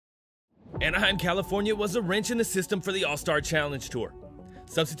Anaheim, California was a wrench in the system for the All-Star Challenge Tour.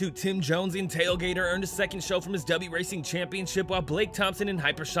 Substitute Tim Jones in Tailgator earned a second show from his Dubby Racing Championship, while Blake Thompson in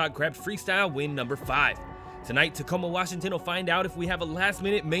Hypershock grabbed Freestyle win number 5. Tonight, Tacoma, Washington will find out if we have a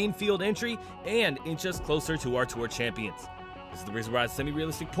last-minute main field entry and inch us closer to our tour champions. This is the RORSRPS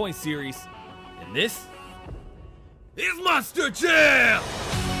Semi-Realistic Points Series, and this is Monster Jam!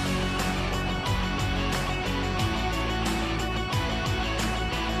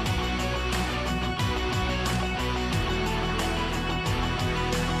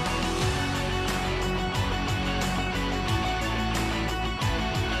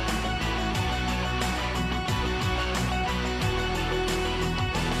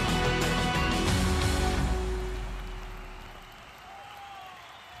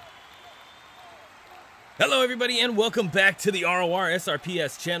 Hello everybody and welcome back to the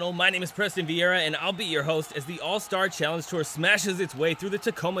RORSRPS channel. My name is Preston Vieira and I'll be your host as the All-Star Challenge Tour smashes its way through the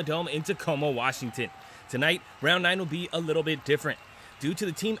Tacoma Dome in Tacoma, Washington. Tonight, round 9 will be a little bit different. Due to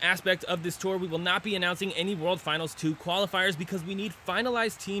the team aspect of this tour, we will not be announcing any World Finals 2 qualifiers because we need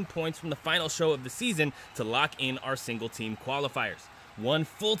finalized team points from the final show of the season to lock in our single team qualifiers. One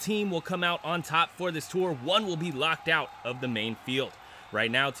full team will come out on top for this tour, one will be locked out of the main field. Right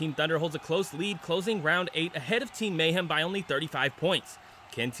now, Team Thunder holds a close lead, closing round 8 ahead of Team Mayhem by only 35 points.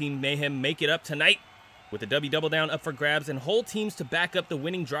 Can Team Mayhem make it up tonight? With the Dubby Double Down up for grabs and whole teams to back up the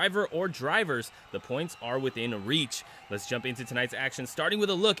winning driver or drivers, the points are within reach. Let's jump into tonight's action, starting with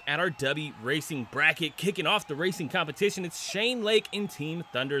a look at our Dubby Racing bracket. Kicking off the racing competition, it's Shane Lake in Team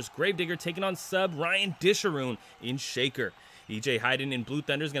Thunder's Gravedigger taking on sub Ryan Disharoon in Shaker. EJ Hayden in Blue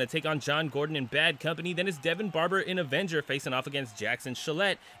Thunder is going to take on John Gordon in Bad Company. Then it's Devin Barber in Avenger facing off against Jackson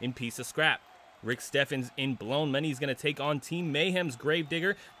Chalette in Piece of Scrap. Rick Steffens in Blown Money is going to take on Team Mayhem's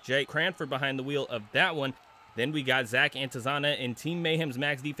Gravedigger. Jake Cranford behind the wheel of that one. Then we got Zach Antazana in Team Mayhem's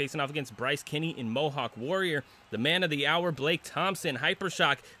Max D facing off against Bryce Kinney in Mohawk Warrior. The man of the hour, Blake Thompson,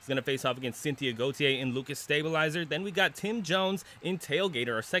 Hypershock, is going to face off against Cynthia Gauthier in Lucas Stabilizer. Then we got Tim Jones in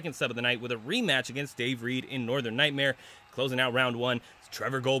Tailgator, our second sub of the night, with a rematch against Dave Reed in Northern Nightmare. Closing out round 1, it's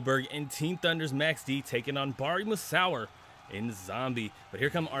Trevor Goldberg and Team Thunder's Max D taking on Barry Musauer in Zombie. But here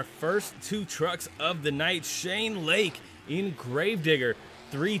come our first 2 trucks of the night. Shane Lake in Gravedigger,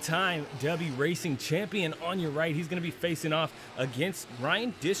 3-time Dubby Racing champion on your right. He's going to be facing off against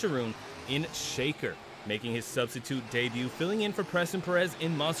Ryan Disharoon in Shaker, making his substitute debut, filling in for Preston Perez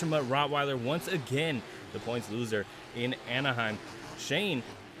in Monster Mutt Rottweiler once again, the points loser in Anaheim. Shane,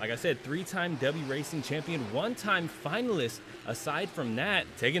 like I said, 3-time Dubby Racing champion, 1-time finalist. Aside from that,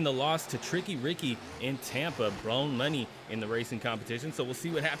 taking the loss to Tricky Ricky in Tampa, Blown Money in the racing competition. So we'll see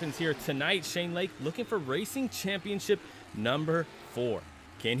what happens here tonight. Shane Lake looking for racing championship number 4.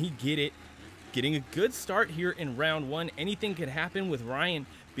 Can he get it? Getting a good start here in round 1. Anything could happen with Ryan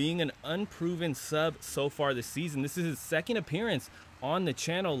being an unproven sub so far this season. This is his second appearance on the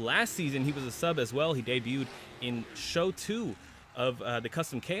channel. Last season, he was a sub as well. He debuted in show 2 of the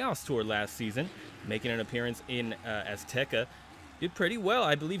Custom Chaos Tour last season, making an appearance in Azteca. Did pretty well.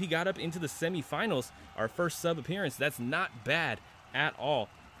 I believe he got up into the semifinals. Our first sub appearance. That's not bad at all.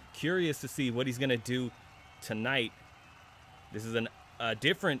 Curious to see what he's going to do tonight. This is a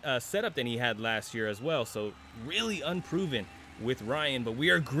different setup than he had last year as well, so really unproven with Ryan. But we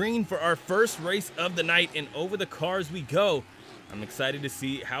are green for our first race of the night, and over the cars we go. I'm excited to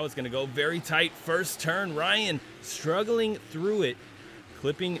see how it's going to go. Very tight first turn. Ryan struggling through it,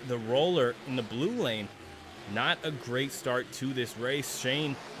 clipping the roller in the blue lane. Not a great start to this race.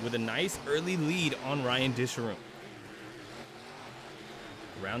 Shane with a nice early lead on Ryan Disharoon.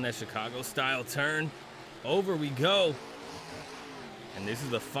 Around that Chicago-style turn. Over we go. And this is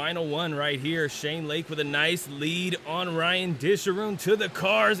the final one right here. Shane Lake with a nice lead on Ryan Disharoon. To the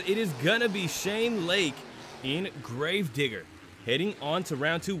cars, it is going to be Shane Lake in Gravedigger. Heading on to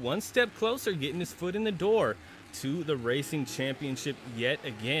round 2, one step closer, getting his foot in the door to the racing championship yet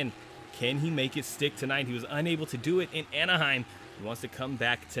again. Can he make it stick tonight? He was unable to do it in Anaheim. He wants to come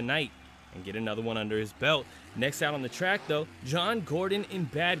back tonight and get another one under his belt. Next out on the track, though, John Gordon in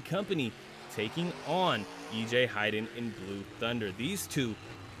Bad Company taking on EJ Hayden in Blue Thunder. These two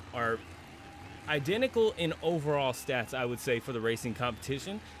are identical in overall stats, I would say, for the racing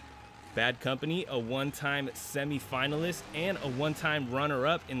competition. Bad Company, a 1-time semi-finalist and a 1-time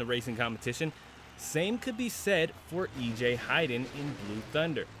runner-up in the racing competition. Same could be said for EJ Hayden in Blue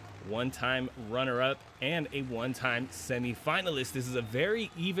Thunder. 1-time runner-up and a 1-time semi-finalist. This is a very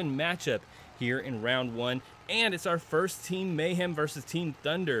even matchup here in round 1, and it's our first Team Mayhem versus Team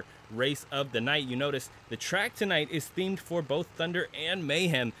Thunder race of the night. You notice the track tonight is themed for both Thunder and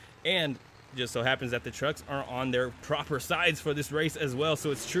Mayhem, and Just so happens that the trucks are on their proper sides for this race as well.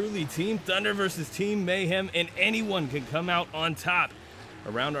 So it's truly Team Thunder versus Team Mayhem, and anyone can come out on top.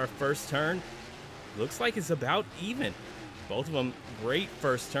 Around our first turn, looks like it's about even. Both of them great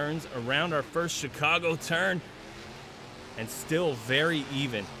first turns around our first Chicago turn, and still very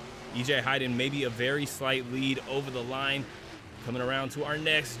even. EJ Hayden maybe a very slight lead over the line. Coming around to our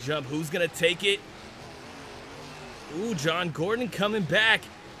next jump, who's gonna take it? Ooh, John Gordon coming back.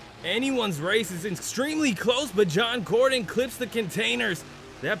 Anyone's race is extremely close, but John Gordon clips the containers.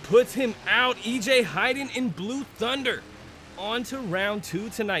 That puts him out. EJ Hayden in Blue Thunder. On to round 2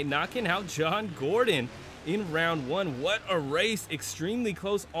 tonight, knocking out John Gordon in round 1. What a race, extremely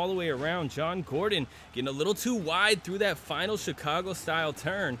close all the way around. John Gordon getting a little too wide through that final Chicago style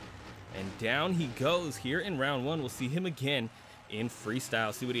turn, and down he goes here in round 1. We'll see him again in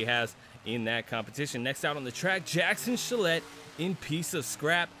freestyle, see what he has in that competition. Next out on the track, Jackson Chalette in Piece of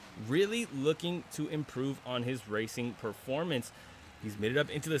Scrap, really looking to improve on his racing performance. He's made it up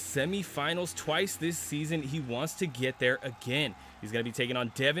into the semifinals twice this season. He wants to get there again. He's going to be taking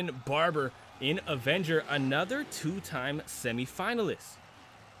on Devin Barber in Avenger, another 2-time semifinalist.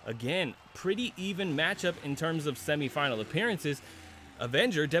 Again, pretty even matchup in terms of semifinal appearances.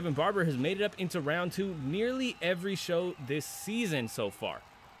 Avenger, Devin Barber, has made it up into round 2 nearly every show this season so far.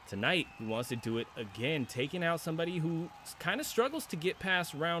 Tonight, he wants to do it again, taking out somebody who kind of struggles to get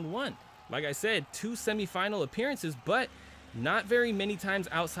past round 1. Like I said, 2 semifinal appearances, but not very many times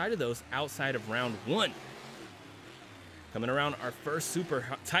outside of those, outside of round 1. Coming around our first super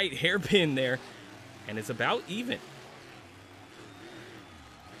tight hairpin there, and it's about even.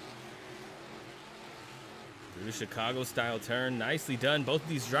 Through the Chicago style turn, nicely done. Both of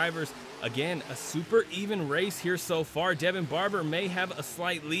these drivers, again, a super even race here so far. Devin Barber may have a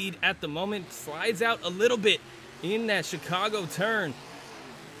slight lead at the moment, slides out a little bit in that Chicago turn.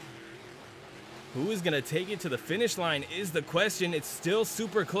 Who is going to take it to the finish line is the question. It's still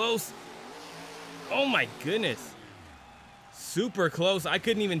super close. Oh my goodness. Super close. I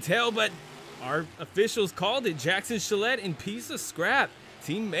couldn't even tell, but our officials called it. Jackson Chalette in Piece of Scrap.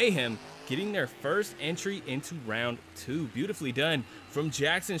 Team Mayhem getting their first entry into round 2. Beautifully done from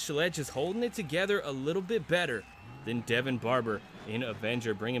Jackson Chalette, just holding it together a little bit better than Devin Barber in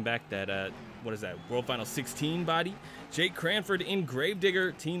Avenger, bringing back that, what is that, World Final 16 body. Jake Cranford in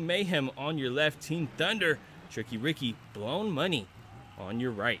Gravedigger, Team Mayhem on your left, Team Thunder, Tricky Ricky, Blown Money on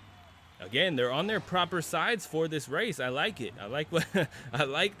your right. Again, they're on their proper sides for this race. I like it. I like what I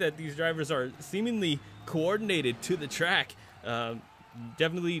like that these drivers are seemingly coordinated to the track.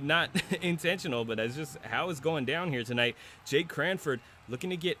 Definitely not intentional, but that's just how it's going down here tonight. Jake Cranford looking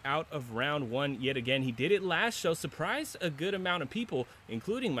to get out of round 1 yet again. He did it last show, surprised a good amount of people,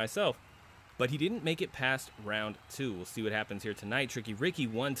 including myself, but he didn't make it past round 2. We'll see what happens here tonight. Tricky Ricky,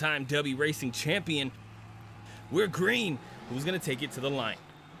 one-time Dubby racing champion. We're green. Who's going to take it to the line?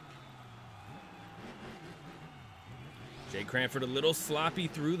 Jake Cranford a little sloppy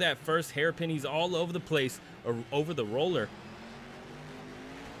through that first hairpin. He's all over the place, over the roller.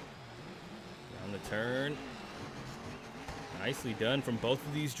 Down the turn. Nicely done from both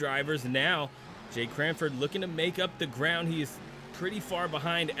of these drivers. Now, Jake Cranford looking to make up the ground. He is pretty far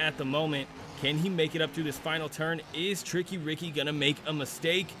behind at the moment. Can he make it up through this final turn? Is Tricky Ricky gonna make a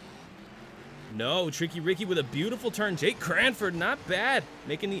mistake? No, Tricky Ricky with a beautiful turn. Jake Cranford, not bad,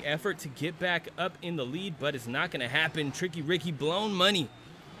 making the effort to get back up in the lead, but it's not gonna happen. Tricky Ricky, Blown Money.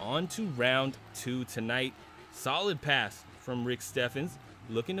 On to round 2 tonight. Solid pass from Rick Steffens,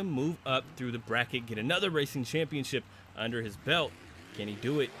 looking to move up through the bracket, get another racing championship under his belt. Can he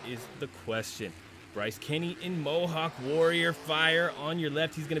do it is the question. Bryce Kenny in Mohawk Warrior Fire on your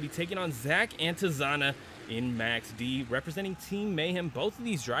left. He's gonna be taking on Zach Antizana in Max D, representing Team Mayhem. Both of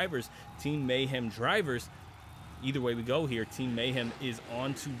these drivers, Team Mayhem drivers. Either way we go here, Team Mayhem is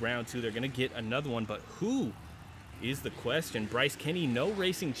on to round 2. They're gonna get another one, but who is the question? Bryce Kenny, no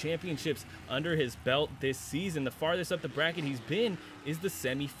racing championships under his belt this season. The farthest up the bracket he's been is the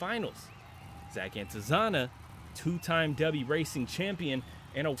semifinals. Zach Antizana, 2-time Dubby racing champion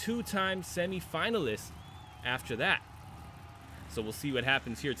and a 2-time semifinalist after that. So we'll see what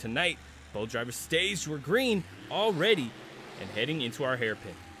happens here tonight. Both drivers staged, we're green already and heading into our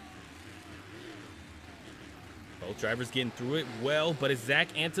hairpin. Both drivers getting through it well, but it's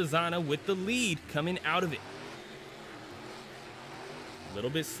Zach Antizana with the lead coming out of it. A little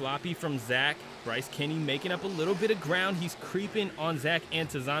bit sloppy from Zach. Bryce Kenny making up a little bit of ground. He's creeping on Zach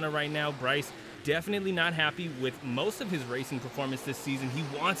Antizana right now. Bryce definitely not happy with most of his racing performance this season. He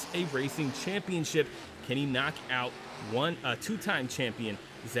wants a racing championship. Can he knock out a 2-time champion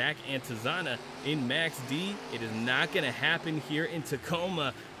Zach Antizana in Max D? It is not going to happen here in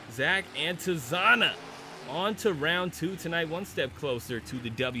Tacoma. Zach Antizana on to round 2 tonight, one step closer to the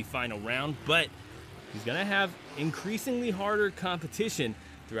Dubby final round, but he's going to have increasingly harder competition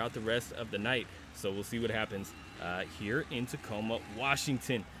throughout the rest of the night. So we'll see what happens here in Tacoma,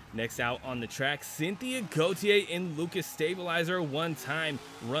 Washington. Next out on the track, Cynthia Gauthier in Lucas Stabilizer, one-time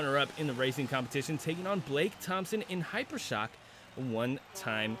runner-up in the racing competition, taking on Blake Thompson in Hypershock, a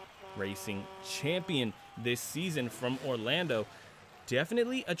one-time racing champion this season from Orlando.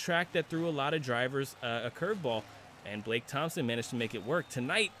 Definitely a track that threw a lot of drivers a curveball, and Blake Thompson managed to make it work.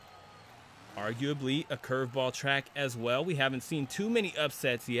 Tonight, arguably a curveball track as well. We haven't seen too many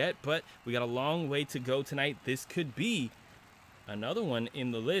upsets yet, but we got a long way to go tonight. This could be another one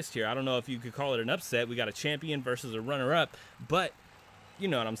in the list here. I don't know if you could call it an upset. We got a champion versus a runner-up, but you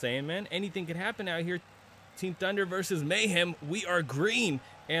know what I'm saying, man. Anything could happen out here. Team Thunder versus Mayhem. We are green,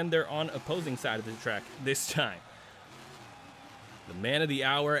 and they're on opposing side of the track this time. The man of the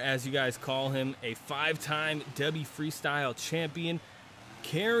hour, as you guys call him, a 5-time Dubby Freestyle champion,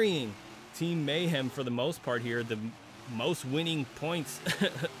 carrying Team Mayhem for the most part here, the most winning points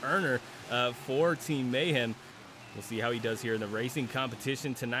earner for Team Mayhem. We'll see how he does here in the racing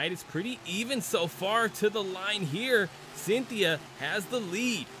competition tonight. It's pretty even so far to the line here. Cynthia has the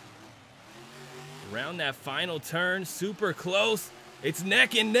lead. Around that final turn, super close. It's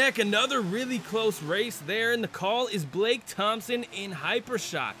neck and neck, another really close race there, and the call is Blake Thompson in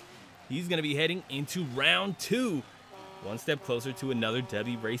Hypershock. He's going to be heading into round 2. One step closer to another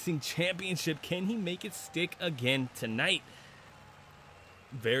Dubby Racing Championship. Can he make it stick again tonight?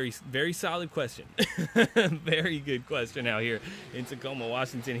 Very, very solid question. Very good question out here in Tacoma,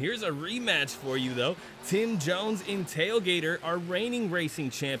 Washington. Here's a rematch for you, though. Tim Jones in Tailgator, our reigning racing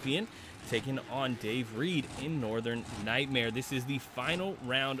champion, taking on Dave Reed in Northern Nightmare. This is the final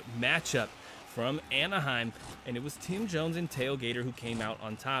round matchup from Anaheim, and it was Tim Jones in Tailgator who came out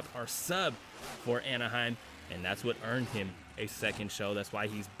on top, our sub for Anaheim, and that's what earned him a second show. That's why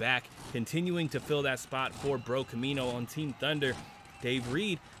he's back, continuing to fill that spot for Bro Camino on Team Thunder. Dave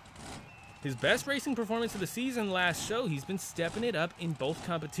Reed, his best racing performance of the season last show. He's been stepping it up in both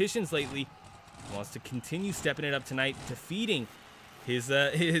competitions lately. He wants to continue stepping it up tonight, defeating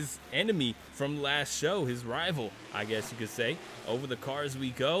his enemy from last show, his rival, I guess you could say. Over the cars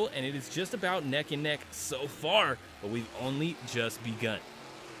we go, and it is just about neck and neck so far, but we've only just begun.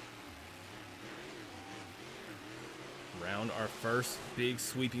 Around our first big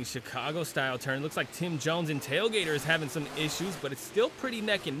sweeping Chicago style turn. Looks like Tim Jones in Tailgator is having some issues, but it's still pretty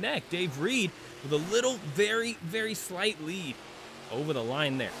neck and neck. Dave Reed with a little, very, very slight lead over the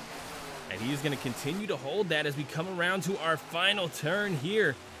line there. And he's going to continue to hold that as we come around to our final turn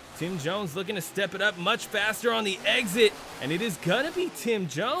here. Tim Jones looking to step it up much faster on the exit, and it is going to be Tim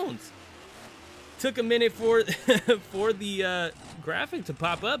Jones. Took a minute for the graphic to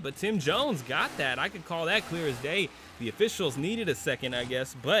pop up, but Tim Jones got that. I could call that clear as day. The officials needed a second, I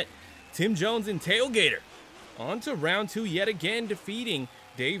guess, but Tim Jones in Tailgator on to round 2 yet again, defeating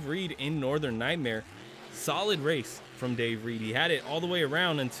Dave Reed in Northern Nightmare. Solid race from Dave Reed. He had it all the way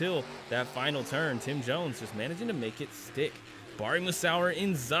around until that final turn. Tim Jones just managing to make it stick. Barry Musauer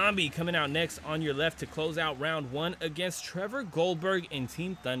in Zombie coming out next on your left to close out round 1 against Trevor Goldberg and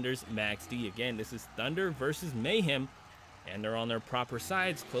Team Thunder's Max D. Again, this is Thunder versus Mayhem, and they're on their proper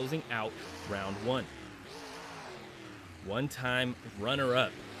sides closing out round 1. One-time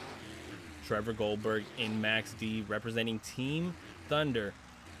runner-up, Trevor Goldberg in Max D, representing Team Thunder.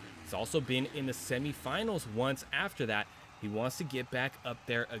 He's also been in the semifinals once after that. He wants to get back up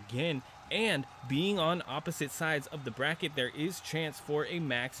there again, and being on opposite sides of the bracket, there is chance for a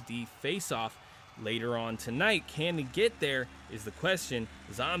Max D face-off later on tonight. Can he get there is the question.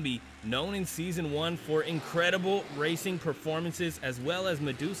 Zombie, known in Season 1 for incredible racing performances, as well as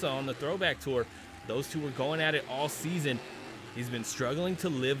Medusa on the Throwback Tour. Those two were going at it all season. He's been struggling to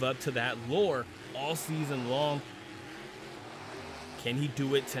live up to that lore all season long. Can he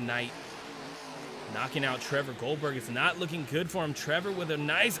do it tonight? Knocking out Trevor Goldberg. It's not looking good for him. Trevor with a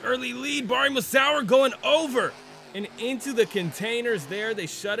nice early lead. Barry Musauer going over and into the containers there. They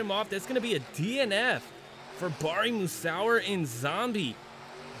shut him off. That's going to be a DNF for Barry Musauer in Zombie.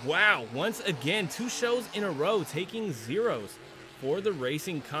 Wow, once again, 2 shows in a row taking zeros for the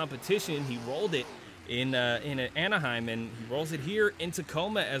racing competition. He rolled it in Anaheim, and he rolls it here in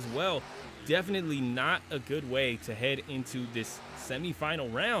Tacoma as well. Definitely not a good way to head into this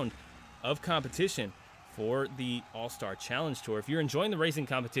semifinal round of competition for the All-Star Challenge Tour. If you're enjoying the racing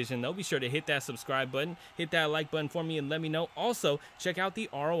competition, though, be sure to hit that subscribe button, hit that like button for me, and let me know. Also, check out the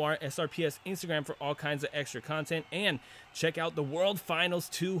RORSRPS Instagram for all kinds of extra content, and check out the World Finals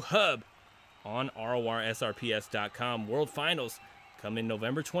 2 hub on RORSRPS.com. World Finals coming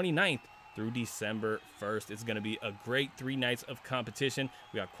November 29th through December 1st. It's going to be a great 3 nights of competition.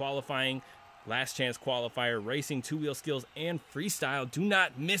 We got qualifying, last chance qualifier, racing, 2-wheel skills, and freestyle. Do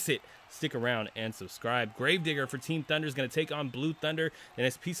not miss it. Stick around and subscribe. Gravedigger for Team Thunder is going to take on Blue Thunder. Then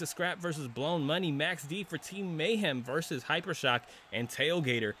it's Piece of Scrap versus Blown Money. Max D for Team Mayhem versus Hypershock. And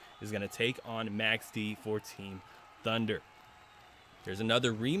Tailgator is going to take on Max D for Team Thunder. There's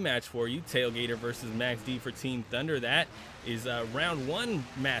another rematch for you, Tailgator versus Max D for Team Thunder. That is a round 1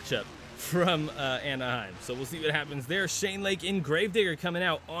 matchup from Anaheim. So we'll see what happens there. Shane Lake in Gravedigger coming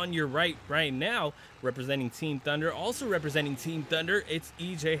out on your right now, representing Team Thunder. Also representing Team Thunder, it's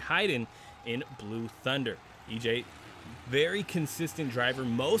EJ Hayden in Blue Thunder. EJ, very consistent driver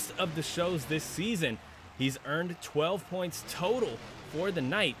most of the shows this season. He's earned 12 points total for the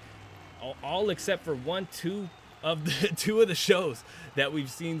night, all except for 2 of the shows that we've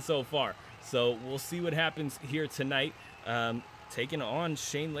seen so far. So we'll see what happens here tonight. Taking on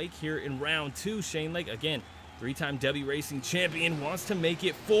Shane Lake here in round 2. Shane Lake, again, 3-time Dubby Racing champion, wants to make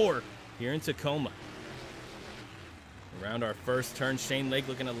it 4 here in Tacoma. Around our first turn, Shane Lake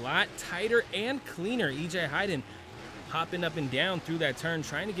looking a lot tighter and cleaner. EJ Hayden hopping up and down through that turn,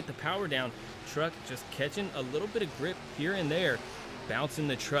 trying to get the power down. Truck just catching a little bit of grip here and there, bouncing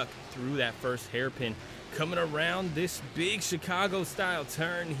the truck through that first hairpin. Coming around this big Chicago-style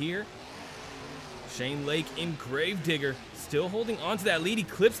turn here, Shane Lake in Gravedigger, still holding on to that lead. He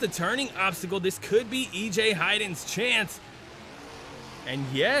clips the turning obstacle. This could be EJ Hayden's chance. And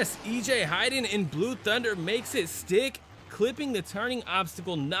yes, EJ Hayden in Blue Thunder makes it stick. Clipping the turning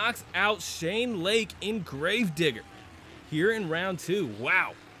obstacle knocks out Shane Lake in Gravedigger here in round 2.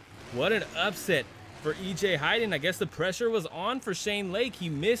 Wow, what an upset for EJ Hayden. I guess the pressure was on for Shane Lake. He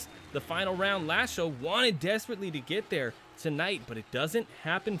missed the final round last show, wanted desperately to get there tonight, but it doesn't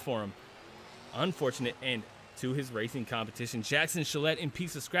happen for him. Unfortunate end to his racing competition. Jackson Chalette in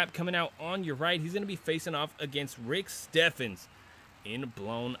Piece of Scrap coming out on your right. He's going to be facing off against Rick Steffens in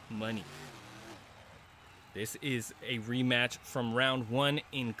Blown Money. This is a rematch from round 1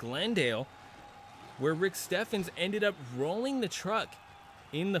 in Glendale, where Rick Steffens ended up rolling the truck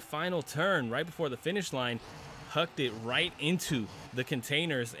in the final turn right before the finish line, hucked it right into the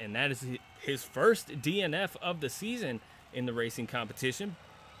containers, and that is his first DNF of the season in the racing competition.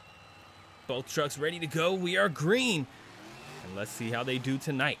 Both trucks ready to go. We are green, and let's see how they do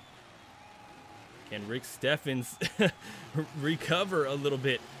tonight. Can Rick Steffens recover a little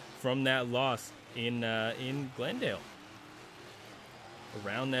bit from that loss in Glendale?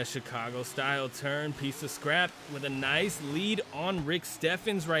 Around that Chicago-style turn, Piece of Scrap with a nice lead on Rick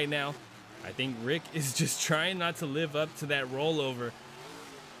Steffens right now. I think Rick is just trying not to live up to that rollover.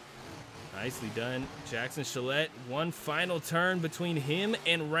 Nicely done, Jackson Chalette. One final turn between him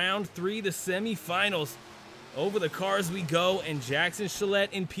and round 3, the semifinals. Over the cars we go, and Jackson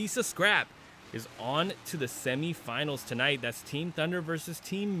Chalette in Piece of Scrap is on to the semifinals tonight. That's Team Thunder versus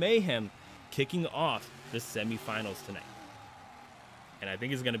Team Mayhem kicking off the semifinals tonight. And I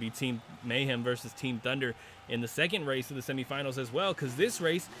think it's going to be Team Mayhem versus Team Thunder in the second race of the semifinals as well, because this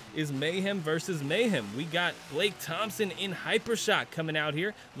race is Mayhem versus Mayhem. We got Blake Thompson in Hypershock coming out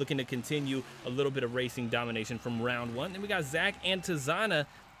here, looking to continue a little bit of racing domination from round 1. Then we got Zach Antizana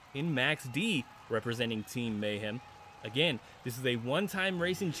in Max D representing Team Mayhem. Again, this is a 1-time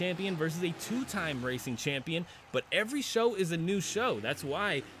racing champion versus a 2-time racing champion, but every show is a new show. That's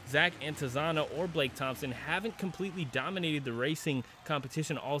why Zach Antizana or Blake Thompson haven't completely dominated the racing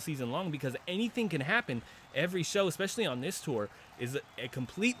competition all season long, because anything can happen. Every show, especially on this tour, is a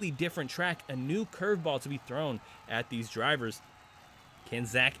completely different track, a new curveball to be thrown at these drivers. Can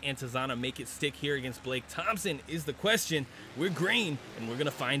Zach Antizana make it stick here against Blake Thompson is the question. We're green, and we're going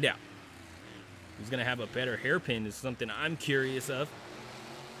to find out. Who's going to have a better hairpin is something I'm curious of.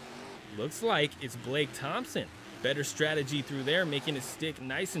 Looks like it's Blake Thompson. Better strategy through there, making it stick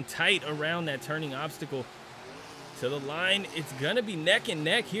nice and tight around that turning obstacle to the line. It's going to be neck and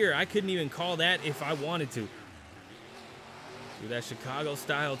neck here. I couldn't even call that if I wanted to. Do that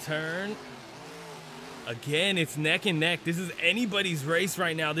Chicago-style turn. Again, it's neck and neck. This is anybody's race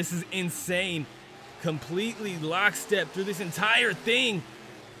right now. This is insane. Completely lockstep through this entire thing.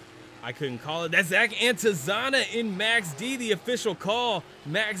 I couldn't call it. That's Zach Antizana in Max D, the official call.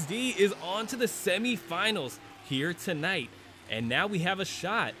 Max D is on to the semifinals here tonight. And now we have a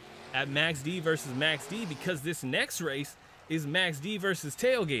shot at Max D versus Max D, because this next race is Max D versus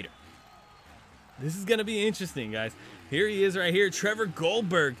Tailgator. This is going to be interesting, guys. Here he is right here, Trevor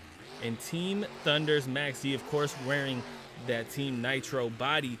Goldberg and Team Thunder's Max D, of course, wearing that Team Nitro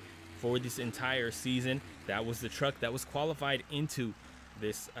body for this entire season. That was the truck that was qualified into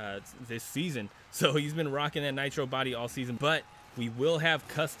this season, so he's been rocking that Nitro body all season. But We will have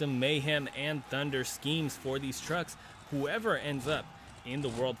custom Mayhem and Thunder schemes for these trucks. Whoever ends up in the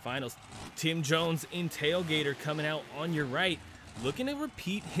World Finals. Tim Jones in Tailgator coming out on your right. Looking to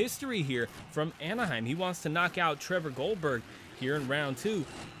repeat history here from Anaheim. He wants to knock out Trevor Goldberg here in round 2.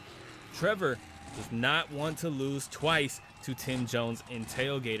 Trevor does not want to lose twice to Tim Jones in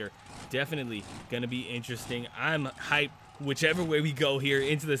Tailgator. Definitely going to be interesting. I'm hyped whichever way we go here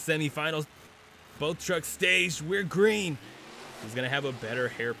into the semifinals. Both trucks staged. We're green. He's going to have a better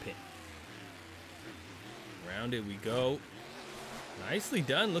hairpin. Around it we go. Nicely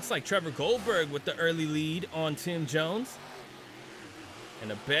done. Looks like Trevor Goldberg with the early lead on Tim Jones.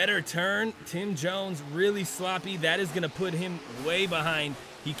 And a better turn. Tim Jones really sloppy. That is going to put him way behind.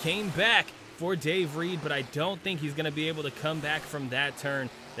 He came back for Dave Reed, but I don't think he's going to be able to come back from that turn.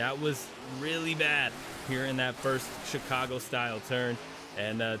 That was really bad here in that first Chicago-style turn.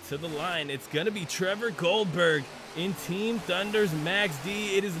 And to the line, it's going to be Trevor Goldberg in Team Thunder's Max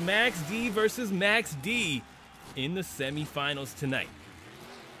D. It is Max D versus Max D in the semifinals tonight.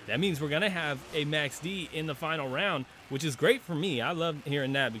 That means we're going to have a Max D in the final round, which is great for me. I love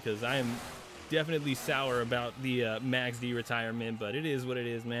hearing that because I am definitely sour about the Max D retirement, but it is what it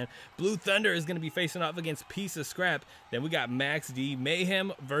is, man. Blue Thunder is going to be facing off against Piece of Scrap. Then we got Max D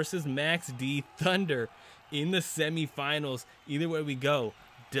Mayhem versus Max D Thunder in the semifinals. Either way we go,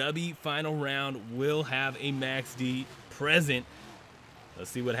 Dubby final round will have a Max D present.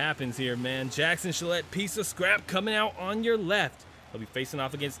 Let's see what happens here, man. Jackson Gillette, Piece of Scrap coming out on your left. They'll be facing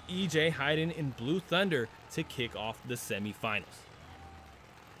off against EJ Hayden in Blue Thunder to kick off the semifinals.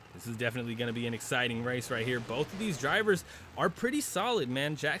 This is definitely going to be an exciting race right here. Both of these drivers are pretty solid,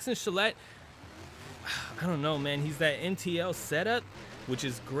 man. Jackson Gillette, I don't know, man. He's that NTL setup, which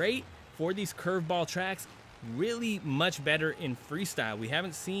is great for these curveball tracks. Really much better in freestyle. We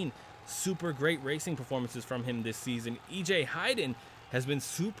haven't seen super great racing performances from him this season. EJ Hayden has been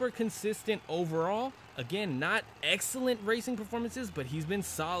super consistent overall. Again, not excellent racing performances, but he's been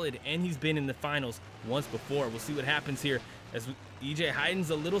solid, and he's been in the finals once before. We'll see what happens here as EJ Hayden's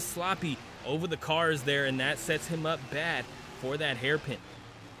a little sloppy over the cars there, and that sets him up bad for that hairpin.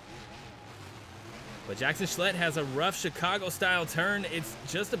 But Jackson Gillette has a rough Chicago-style turn. It's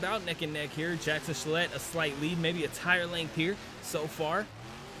just about neck and neck here. Jackson Gillette a slight lead, maybe a tire length here so far.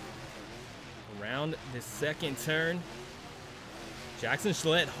 Around the second turn, Jackson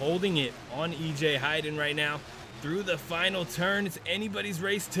Gillette holding it on EJ Hayden right now. Through the final turn, it's anybody's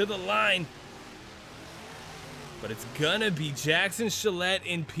race to the line. But it's gonna be Jackson Gillette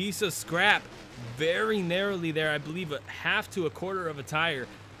in Piece of Scrap. Very narrowly there, I believe a half to a quarter of a tire.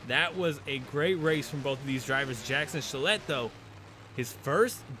 That was a great race from both of these drivers. Jackson Gillette, though, his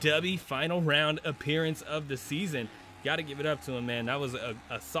first Dubby final round appearance of the season. Got to give it up to him, man. That was a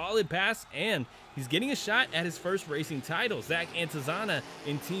solid pass, and he's getting a shot at his first racing title. Zach Antizana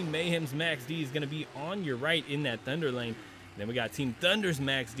in Team Mayhem's Max D is going to be on your right in that Thunder lane. Then we got Team Thunder's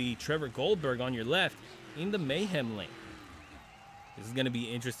Max D, Trevor Goldberg on your left in the Mayhem lane. This is going to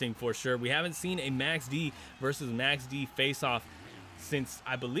be interesting for sure. We haven't seen a Max D versus Max D face-off since,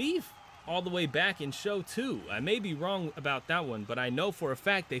 I believe, all the way back in Show 2. I may be wrong about that one, but I know for a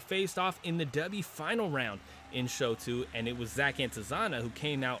fact they faced off in the Dubby final round in Show 2, and it was Zach Antizana who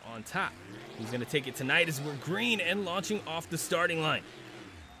came out on top. Who's going to take it tonight as we're green and launching off the starting line.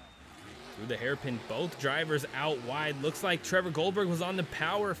 Through the hairpin, both drivers out wide. Looks like Trevor Goldberg was on the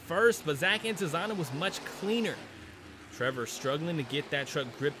power first, but Zach Antizana was much cleaner. Trevor struggling to get that truck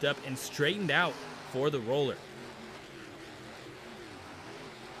gripped up and straightened out for the roller.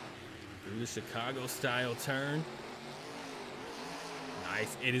 Through the Chicago-style turn.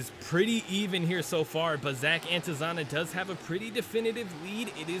 Nice. It is pretty even here so far, but Zach Antizana does have a pretty definitive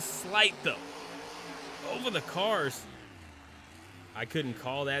lead. It is slight, though. Over the cars. I couldn't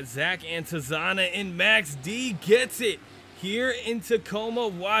call that. Zach Antizana in Max D gets it. Here in Tacoma,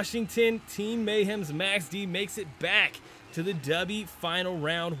 Washington, Team Mayhem's Max D makes it back to the Dubby final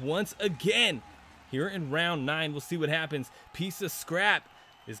round once again. Here in round 9, we'll see what happens. Piece of Scrap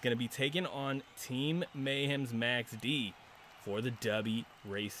is going to be taking on Team Mayhem's Max D for the Dubby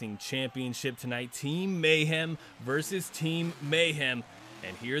Racing Championship tonight. Team Mayhem versus Team Mayhem.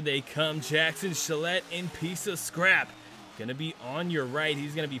 And here they come. Jackson Gillette in Piece of Scrap. Going to be on your right.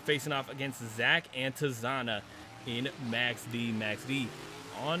 He's going to be facing off against Zach Antizana in Max D. Max D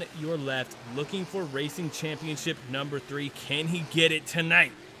on your left, looking for Racing Championship number 3. Can he get it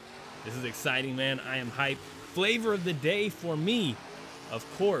tonight? This is exciting, man. I am hyped. Flavor of the day for me, of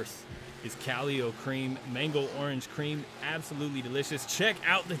course, is Calio Cream, Mango Orange Cream, absolutely delicious. Check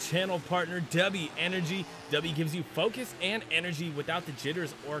out the channel partner, Dubby Energy. Dubby gives you focus and energy without the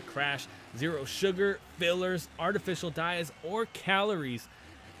jitters or crash. Zero sugar, fillers, artificial dyes, or calories.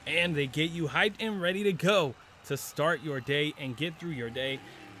 And they get you hyped and ready to go to start your day and get through your day.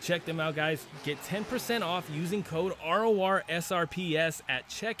 Check them out, guys. Get 10% off using code RORSRPS at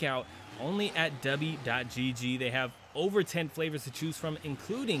checkout only at Dubby.gg. They have over 10 flavors to choose from,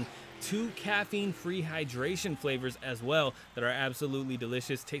 including 2 caffeine-free hydration flavors as well that are absolutely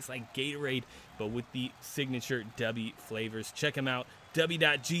delicious. Tastes like Gatorade, but with the signature Dubby flavors. Check them out,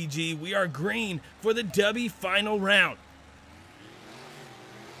 Dubby.gg. We are green for the Dubby final round.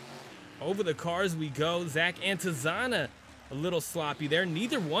 Over the cars we go. Zach Antizana, a little sloppy there.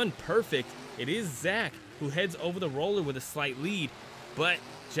 Neither one perfect. It is Zach who heads over the roller with a slight lead, but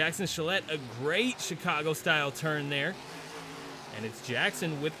Jackson Chalette, a great Chicago-style turn there. And it's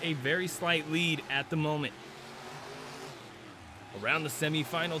Jackson with a very slight lead at the moment. Around the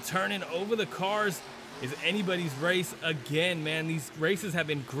semifinal, turning over the cars is anybody's race again, man. These races have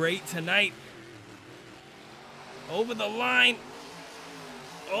been great tonight. Over the line.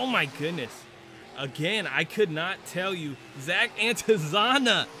 Oh my goodness. Again, I could not tell you. Zach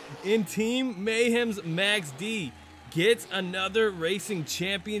Antizana in Team Mayhem's Max D gets another racing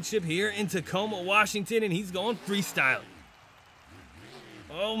championship here in Tacoma, Washington, and he's going freestyle.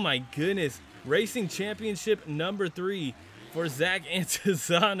 Oh my goodness. Racing championship number 3 for Zach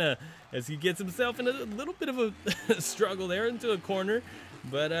Antizana as he gets himself in a little bit of a struggle there into a corner.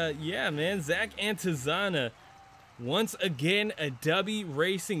 But yeah, man, Zach Antizana, once again a Dubby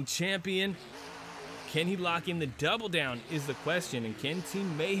racing champion. Can he lock in the double down is the question, and can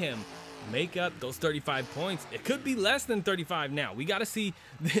Team Mayhem make up those 35 points? It could be less than 35 now. We gotta see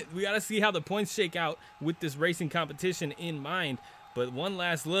how the points shake out with this racing competition in mind. But one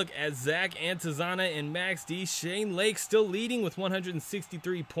last look at Zach Antizana and Max D. Shane Lake still leading with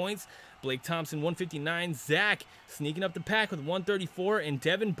 163 points. Blake Thompson 159. Zach sneaking up the pack with 134, and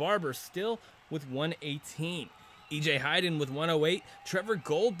Devin Barber still with 118. EJ Hayden with 108, Trevor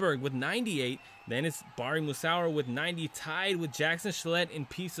Goldberg with 98, then it's Bari Musauer with 90, tied with Jackson Chalette and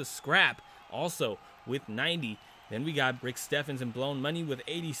Piece of Scrap, also with 90. Then we got Rick Steffens and Blown Money with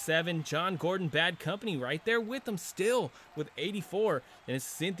 87, John Gordon Bad Company right there with them still with 84, then it's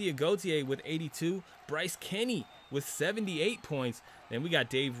Cynthia Gauthier with 82, Bryce Kenny with 78 points, then we got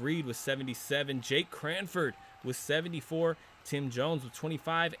Dave Reed with 77, Jake Cranford with 74, Tim Jones with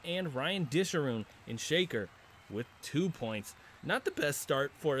 25, and Ryan Disharoon in Shaker with 2 points. Not the best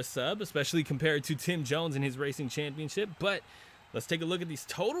start for a sub, especially compared to Tim Jones in his racing championship, but let's take a look at these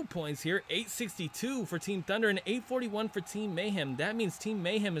total points here. 862 for Team Thunder and 841 for Team Mayhem. That means Team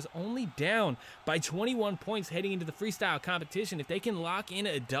Mayhem is only down by 21 points heading into the freestyle competition. If they can lock in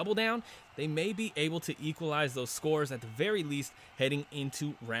a double down, they may be able to equalize those scores at the very least heading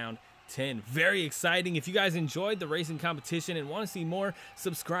into round 10. Very exciting. If you guys enjoyed the racing competition and want to see more,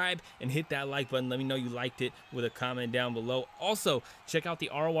 subscribe and hit that like button. Let me know you liked it with a comment down below. Also, check out the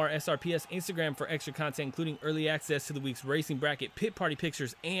RORSRPS Instagram for extra content, including early access to the week's racing bracket, pit party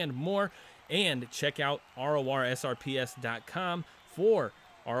pictures, and more. And check out RORSRPS.com for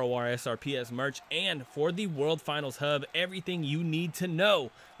RORSRPS merch and for the World Finals Hub, everything you need to know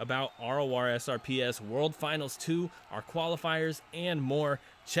about RORSRPS World Finals 2, our qualifiers, and more.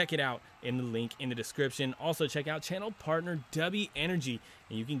 Check it out in the link in the description. Also, check out channel partner Dubby Energy,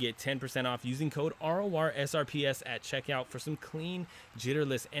 and you can get 10% off using code RORSRPS at checkout for some clean,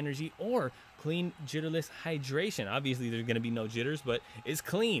 jitterless energy or clean, jitterless hydration. Obviously, there's going to be no jitters, but it's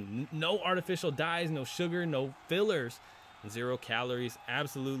clean. No artificial dyes, no sugar, no fillers. 0 calories,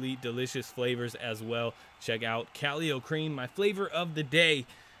 absolutely delicious flavors as well. Check out Calio Cream, my flavor of the day.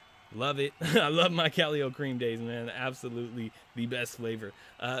 Love it. I love my Calio Cream days, man. Absolutely the best flavor.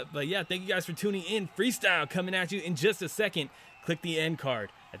 But yeah, thank you guys for tuning in. Freestyle coming at you in just a second. Click the end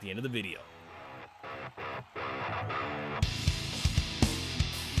card at the end of the video.